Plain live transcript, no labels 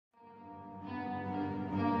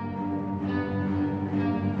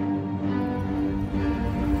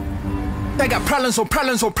They got problems on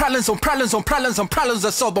problems on problems on problems on problems on problems. I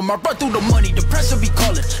solve them. I run through the money, the pressure be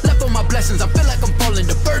calling. Left on my blessings, I feel like I'm falling.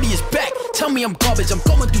 The birdie is back, tell me I'm garbage. I'm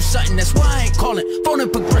going through something, that's why I ain't calling. Phone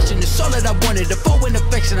and progression, it's all that I wanted. The phone and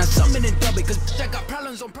affection, I summon and dub it, cause I got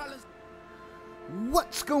problems on problems.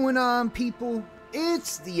 What's going on, people?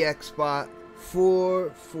 It's the Xbot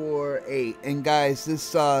 448, and guys,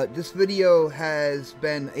 this video has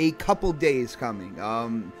been a couple days coming.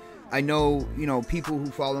 I know, people who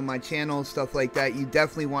follow my channel, stuff like that, you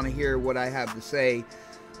definitely want to hear what I have to say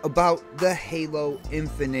about the Halo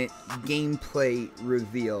Infinite gameplay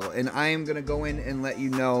reveal, and I am going to go in and let you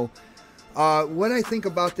know what I think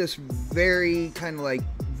about this very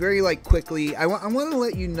quickly. I want to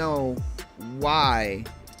let you know why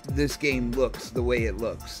this game looks the way it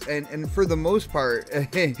looks, and for the most part,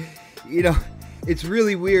 it's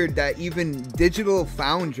really weird that even Digital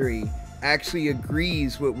Foundry actually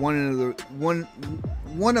agrees with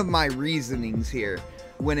one of my reasonings here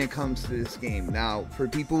when it comes to this game. Now, for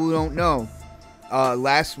people who don't know,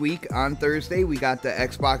 last week on Thursday we got the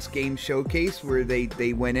Xbox Game Showcase where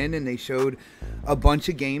they went in and they showed a bunch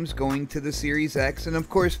of games going to the Series X, and of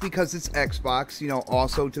course, because it's Xbox,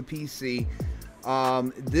 also to PC.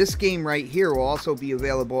 This game right here will also be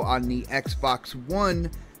available on the Xbox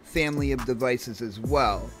One family of devices as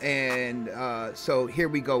well. And so here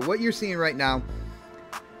we go. What you're seeing right now,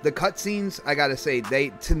 the cutscenes, I gotta say,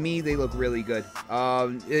 to me they look really good.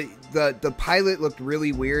 The pilot looked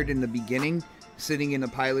really weird in the beginning, sitting in the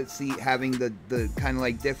pilot seat, having the kind of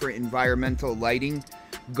like different environmental lighting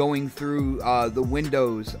going through the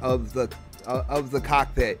windows of the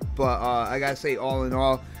cockpit. But I gotta say, all in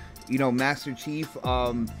all, Master Chief,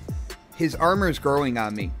 his armor is growing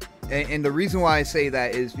on me. And the reason why I say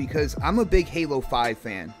that is because I'm a big Halo 5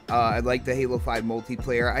 fan. I like the Halo 5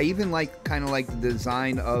 multiplayer. I even like the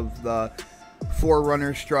design of the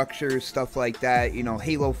Forerunner structures, stuff like that.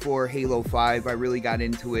 Halo 4, Halo 5, I really got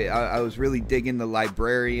into it. I was really digging the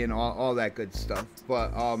librarian, all that good stuff.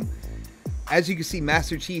 But as you can see,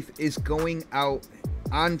 Master Chief is going out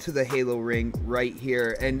onto the Halo ring right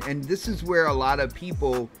here. And this is where a lot of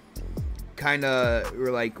people kind of were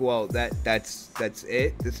like, well, that's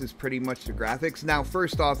it. This is pretty much the graphics. Now,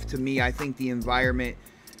 first off, to me, I think the environment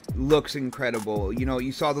looks incredible.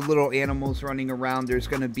 You saw the little animals running around. There's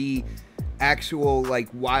going to be actual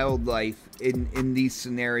wildlife in these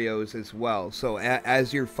scenarios as well. So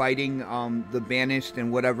as you're fighting the Banished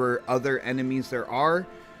and whatever other enemies there are,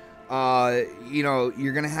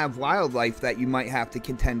 you're going to have wildlife that you might have to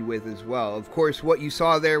contend with as well. Of course, what you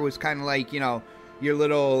saw there was kind of like, your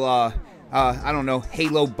little I don't know,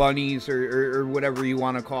 Halo bunnies or whatever you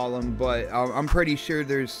want to call them, but I'm pretty sure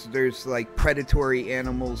there's like predatory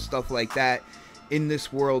animals, stuff like that in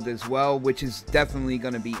this world as well, which is definitely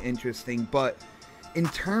going to be interesting. But in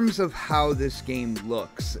terms of how this game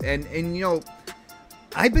looks, and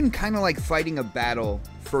I've been kind of like fighting a battle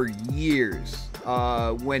for years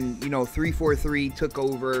when 343 took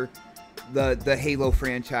over the Halo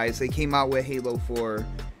franchise. They came out with Halo 4.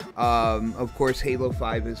 Of course, Halo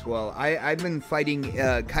 5 as well. I've been fighting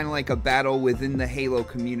kind of like a battle within the Halo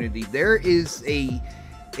community. There is a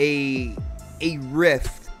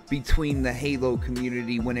rift between the Halo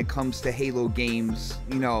community when it comes to Halo games,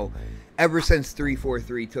 ever since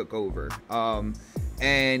 343 took over.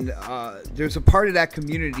 And there's a part of that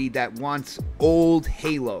community that wants old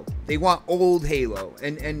Halo. They want old Halo.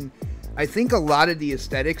 And I think a lot of the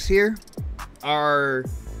aesthetics here are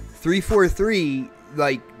 343,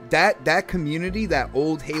 that community, that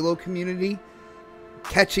old Halo community,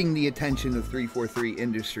 catching the attention of 343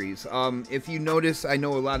 Industries. If you notice, I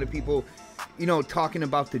know a lot of people, talking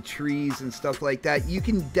about the trees and stuff like that. You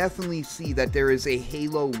can definitely see that there is a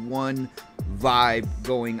Halo 1 vibe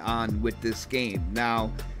going on with this game.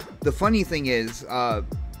 Now, the funny thing is,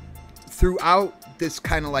 throughout this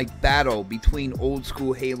kind of like battle between old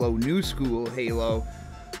school Halo, new school Halo,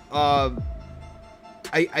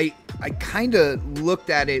 I kind of looked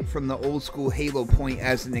at it from the old school Halo point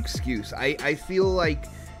as an excuse. I feel like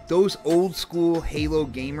those old school Halo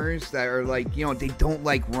gamers that are like, they don't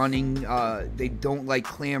like running, they don't like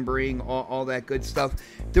clambering, all that good stuff.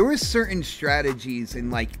 There were certain strategies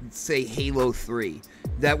in, like, say, Halo 3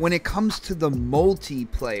 that when it comes to the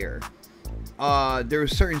multiplayer, there were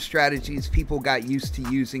certain strategies people got used to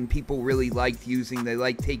using, people really liked using. They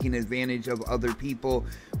liked taking advantage of other people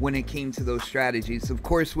when it came to those strategies. Of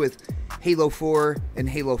course, with Halo 4 and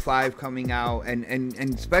Halo 5 coming out, and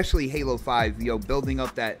especially Halo 5, building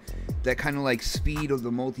up that kind of like speed of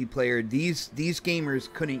the multiplayer, these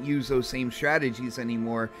gamers couldn't use those same strategies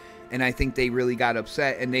anymore, and I think they really got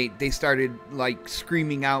upset, and they started like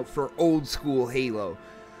screaming out for old school Halo.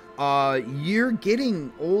 you're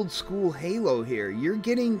getting old school Halo here. You're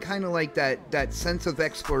getting kind of like that sense of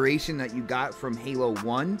exploration that you got from Halo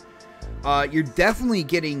 1. You're definitely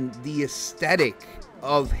getting the aesthetic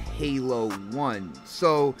of Halo 1.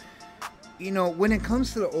 So, you know, when it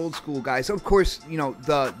comes to the old school guys, of course, you know,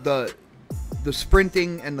 the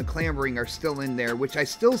sprinting and the clambering are still in there, which I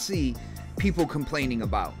still see people complaining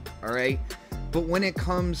about, all right? But when it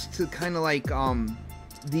comes to kind of like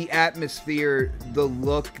the atmosphere, the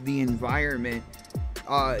look, the environment,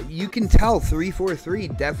 you can tell 343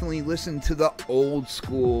 definitely listened to the old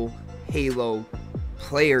school Halo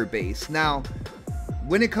player base. Now,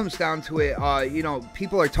 when it comes down to it, you know,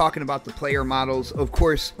 people are talking about the player models. Of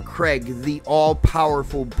course, Craig, the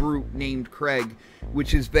all-powerful brute named Craig,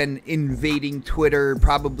 which has been invading Twitter,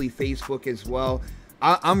 probably Facebook as well.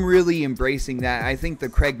 I'm really embracing that. I think the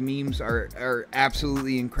Craig memes are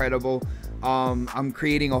absolutely incredible. I'm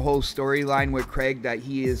creating a whole storyline with Craig that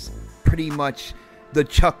he is pretty much the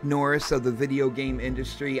Chuck Norris of the video game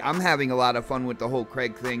industry. I'm having a lot of fun with the whole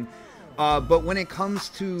Craig thing. But when it comes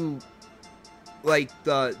to like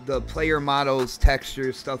the player models,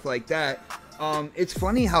 textures, stuff like that, it's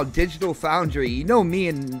funny how Digital Foundry, you know, me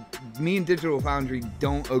and Digital Foundry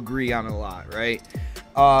don't agree on a lot, right?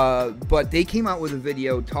 But they came out with a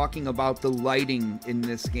video talking about the lighting in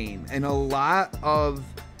this game, and a lot of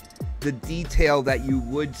the detail that you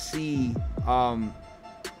would see,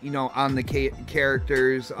 you know, on the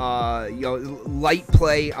characters, you know, light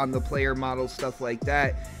play on the player model, stuff like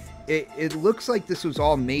that. It looks like this was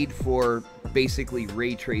all made for basically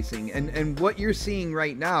ray tracing, and what you're seeing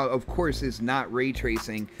right now, of course, is not ray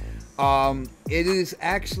tracing. It is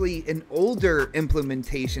actually an older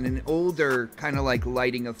implementation, an older kind of like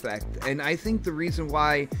lighting effect, and I think the reason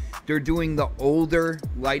why they're doing the older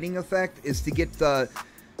lighting effect is to get the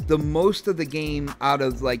most of the game out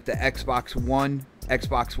of like the Xbox One,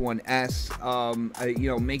 Xbox One S, you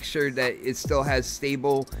know, make sure that it still has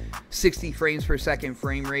stable 60 frames per second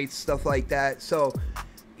frame rates, stuff like that. So,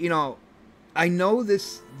 you know, I know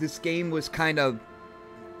this game was kind of,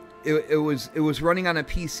 it was running on a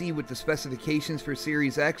PC with the specifications for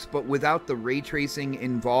Series X, but without the ray tracing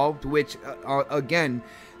involved, which again,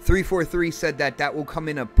 343 said that will come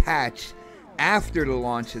in a patch after the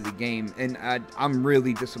launch of the game, and I'm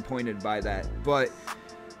really disappointed by that. But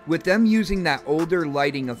with them using that older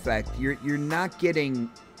lighting effect, you're not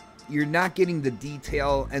getting the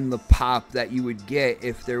detail and the pop that you would get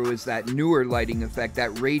if there was that newer lighting effect,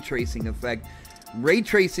 that ray tracing effect. Ray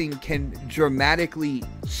tracing can dramatically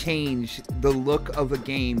change the look of a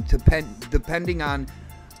game depending on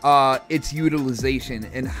its utilization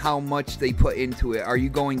and how much they put into it. Are you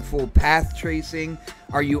going full path tracing?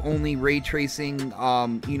 Are you only ray tracing,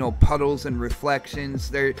 you know, puddles and reflections?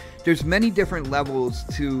 There's many different levels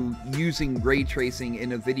to using ray tracing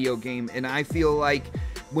in a video game, and I feel like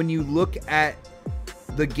when you look at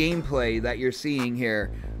the gameplay that you're seeing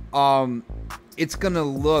here, it's gonna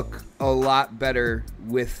look a lot better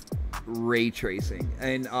with ray tracing.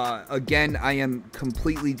 And again, I am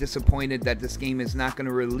completely disappointed that this game is not going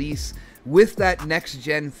to release with that next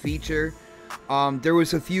gen feature. There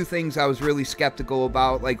was a few things I was really skeptical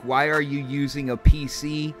about, like why are you using a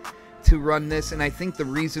PC to run this? And I think the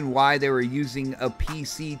reason why they were using a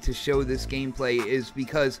PC to show this gameplay is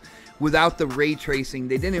because without the ray tracing,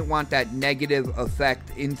 they didn't want that negative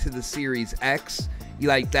effect into the Series X.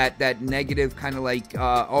 Like that negative kind of like,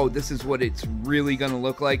 oh, this is what it's really gonna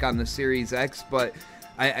look like on the Series X. But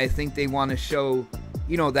I think they want to show,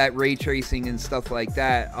 you know, that ray tracing and stuff like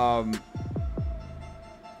that.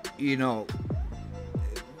 You know,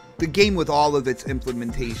 the game with all of its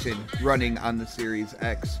implementation running on the Series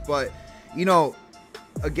X. But, you know,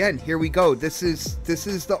 again, here we go. This is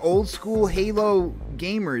the old school Halo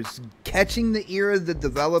gamers catching the ear of the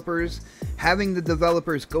developers, having the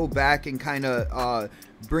developers go back and kind of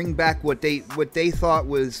bring back what they thought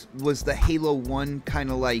was the Halo 1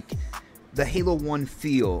 kind of like the Halo 1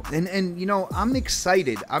 feel. And you know, I'm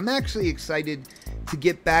excited. I'm actually excited to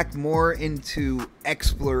get back more into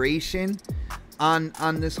exploration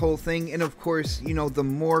on this whole thing. And of course, you know, the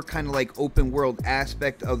more kind of like open world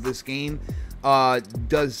aspect of this game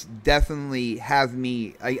does definitely have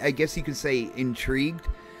me, I guess you could say, intrigued.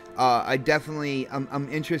 I'm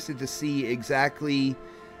interested to see exactly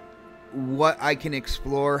what I can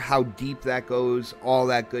explore, how deep that goes, all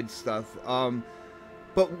that good stuff.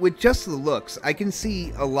 But with just the looks, I can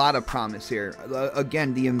see a lot of promise here.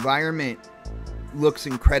 Again, the environment looks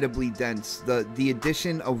incredibly dense. The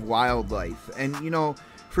addition of wildlife, and you know,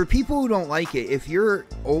 for people who don't like it, if you're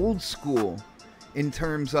old school, in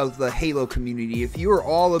terms of the Halo community. If you are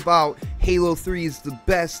all about Halo 3 is the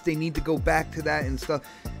best, they need to go back to that and stuff.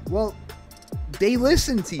 Well, they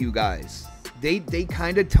listened to you guys. They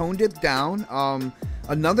kind of toned it down.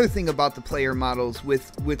 Another thing about the player models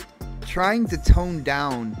with trying to tone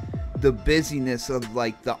down the busyness of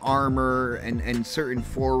like the armor and certain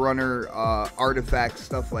Forerunner artifacts,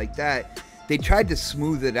 stuff like that, they tried to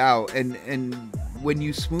smooth it out, and when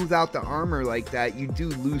you smooth out the armor like that, you do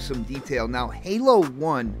lose some detail. Now, Halo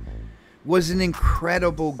 1 was an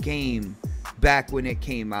incredible game back when it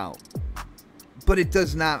came out, but it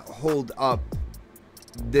does not hold up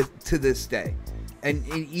to this day. And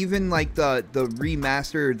even like the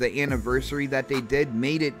remaster, the anniversary that they did,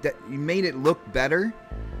 made it look better.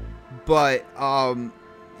 But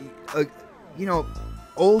you know,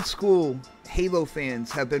 old school Halo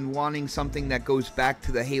fans have been wanting something that goes back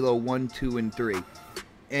to the Halo 1, 2, and 3,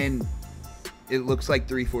 and it looks like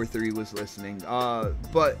 343 was listening.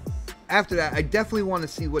 But after that, I definitely want to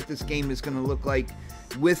see what this game is going to look like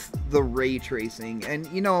with the ray tracing. And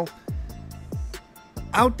you know,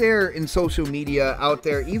 out there in social media, out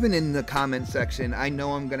there even in the comment section, I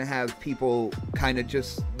know I'm gonna have people kind of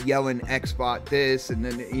just yelling Xbot this, and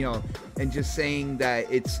then, you know, and just saying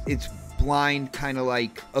that it's blind kind of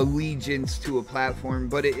like allegiance to a platform,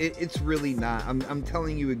 but it's really not. I'm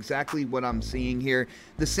telling you exactly what I'm seeing here.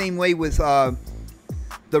 The same way with the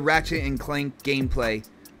Ratchet and Clank gameplay,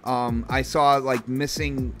 I saw like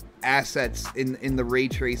missing assets in the ray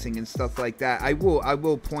tracing and stuff like that. I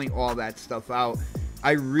will point all that stuff out.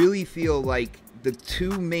 I really feel like the two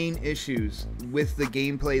main issues with the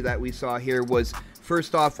gameplay that we saw here was,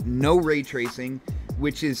 first off, no ray tracing,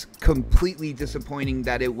 which is completely disappointing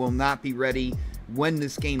that it will not be ready when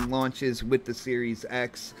this game launches with the Series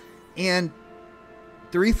X. And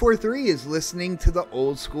 343 is listening to the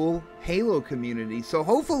old school Halo community, so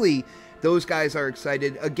hopefully those guys are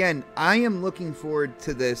excited. Again, I am looking forward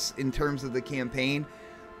to this in terms of the campaign.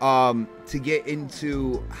 To get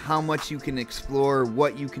into how much you can explore,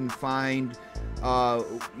 what you can find,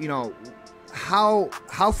 you know, how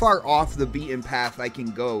far off the beaten path I can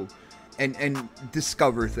go and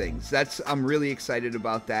discover things. I'm really excited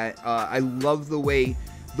about that. I love the way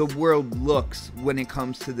the world looks when it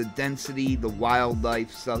comes to the density, the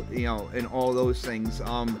wildlife stuff, you know, and all those things.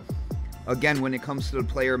 Again, when it comes to the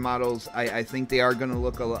player models, I think they are going to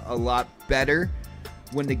look a lot better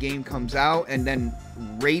when the game comes out. And then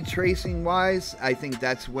ray tracing wise, I think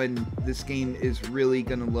that's when this game is really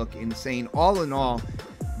gonna look insane. All in all,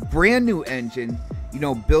 brand new engine, you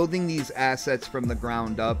know, building these assets from the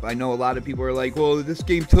ground up. I know a lot of people are like, well, this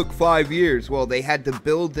game took 5 years. Well, they had to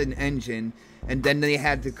build an engine, and then they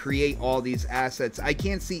had to create all these assets. I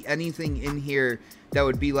can't see anything in here that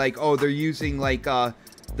would be like, oh, they're using like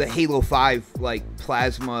the Halo 5 like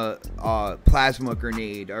plasma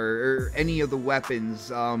grenade or any of the weapons.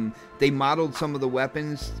 They modeled some of the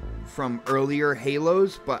weapons from earlier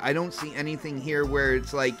Halos, but I don't see anything here where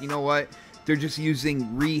it's like, you know what, they're just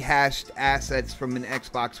using rehashed assets from an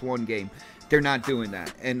Xbox One game. They're not doing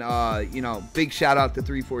that. And you know, big shout out to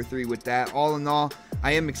 343 with that. All in all,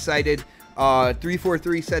 I am excited.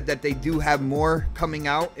 343 said that they do have more coming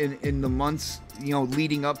out in the months, you know,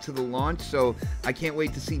 leading up to the launch, so I can't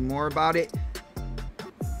wait to see more about it.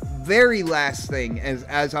 Very last thing,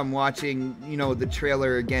 as I'm watching, you know, the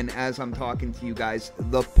trailer again, as I'm talking to you guys,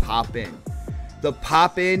 the pop-in. The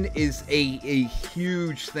pop-in is a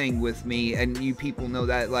huge thing with me, and you people know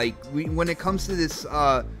that. Like, when it comes to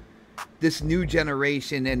this new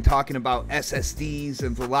generation and talking about SSDs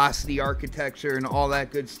and velocity architecture and all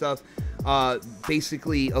that good stuff,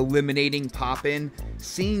 basically eliminating pop-in,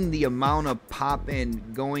 seeing the amount of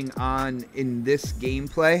pop-in going on in this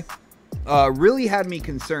gameplay really had me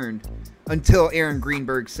concerned until Aaron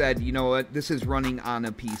Greenberg said, you know what, this is running on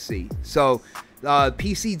a PC. So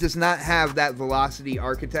PC does not have that velocity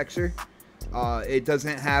architecture. It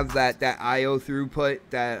doesn't have that IO throughput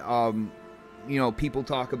that you know, people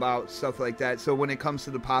talk about, stuff like that. So when it comes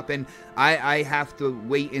to the pop-in, I have to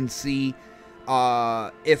wait and see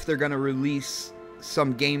if they're going to release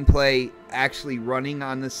some gameplay actually running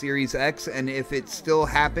on the Series X, and if it still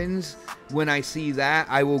happens, when I see that,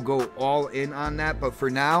 I will go all in on that. But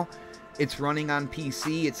for now, it's running on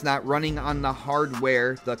PC. It's not running on the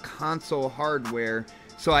hardware, the console hardware,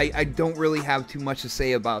 so I don't really have too much to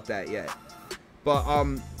say about that yet. But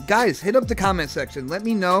guys, hit up the comment section. Let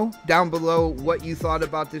me know down below what you thought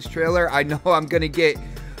about this trailer. I know I'm gonna get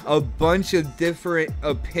a bunch of different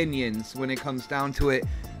opinions when it comes down to it,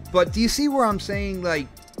 but do you see where I'm saying, like,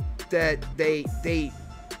 that they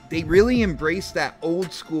really embrace that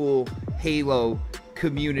old school Halo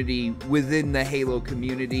community within the Halo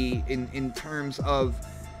community in terms of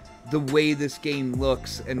the way this game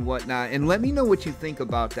looks and whatnot. And let me know what you think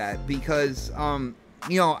about that, because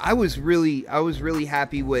you know, I was really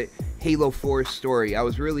happy with Halo 4's story. I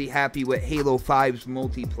was really happy with Halo 5's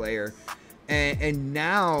multiplayer, and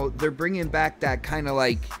now they're bringing back that kind of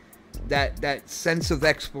like that sense of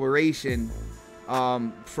exploration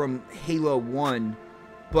from Halo 1.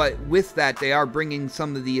 But with that, they are bringing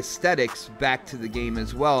some of the aesthetics back to the game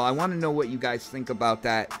as well. I want to know what you guys think about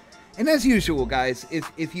that. And as usual, guys,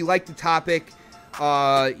 if you like the topic,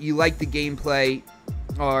 you like the gameplay,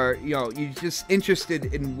 or you know, you're just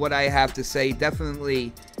interested in what I have to say,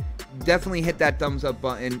 definitely hit that thumbs up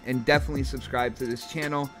button and definitely subscribe to this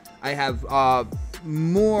channel. I have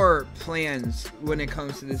more plans when it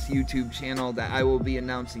comes to this YouTube channel that I will be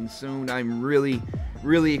announcing soon. I'm really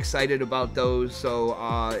excited about those, so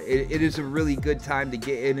it is a really good time to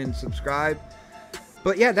get in and subscribe.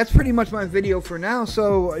 But yeah, that's pretty much my video for now.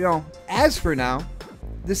 So, you know, as for now,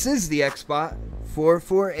 this is the Xbot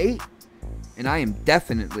 448, and I am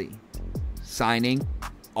definitely signing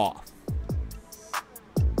off.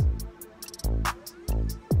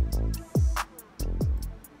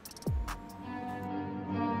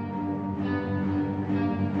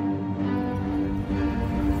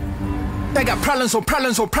 I got problems on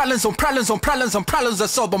problems on problems on problems on problems on problems I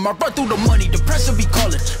solve them. I run through the money, the pressure be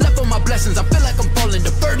calling. Left on my blessings, I feel like I'm falling. The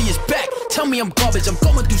birdie is back, tell me I'm garbage. I'm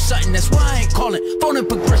going through something, that's why I ain't calling. Phone and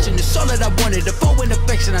progression is all that I wanted. The phone and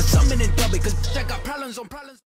affection, I summon and dub it, cause I got problems on problems.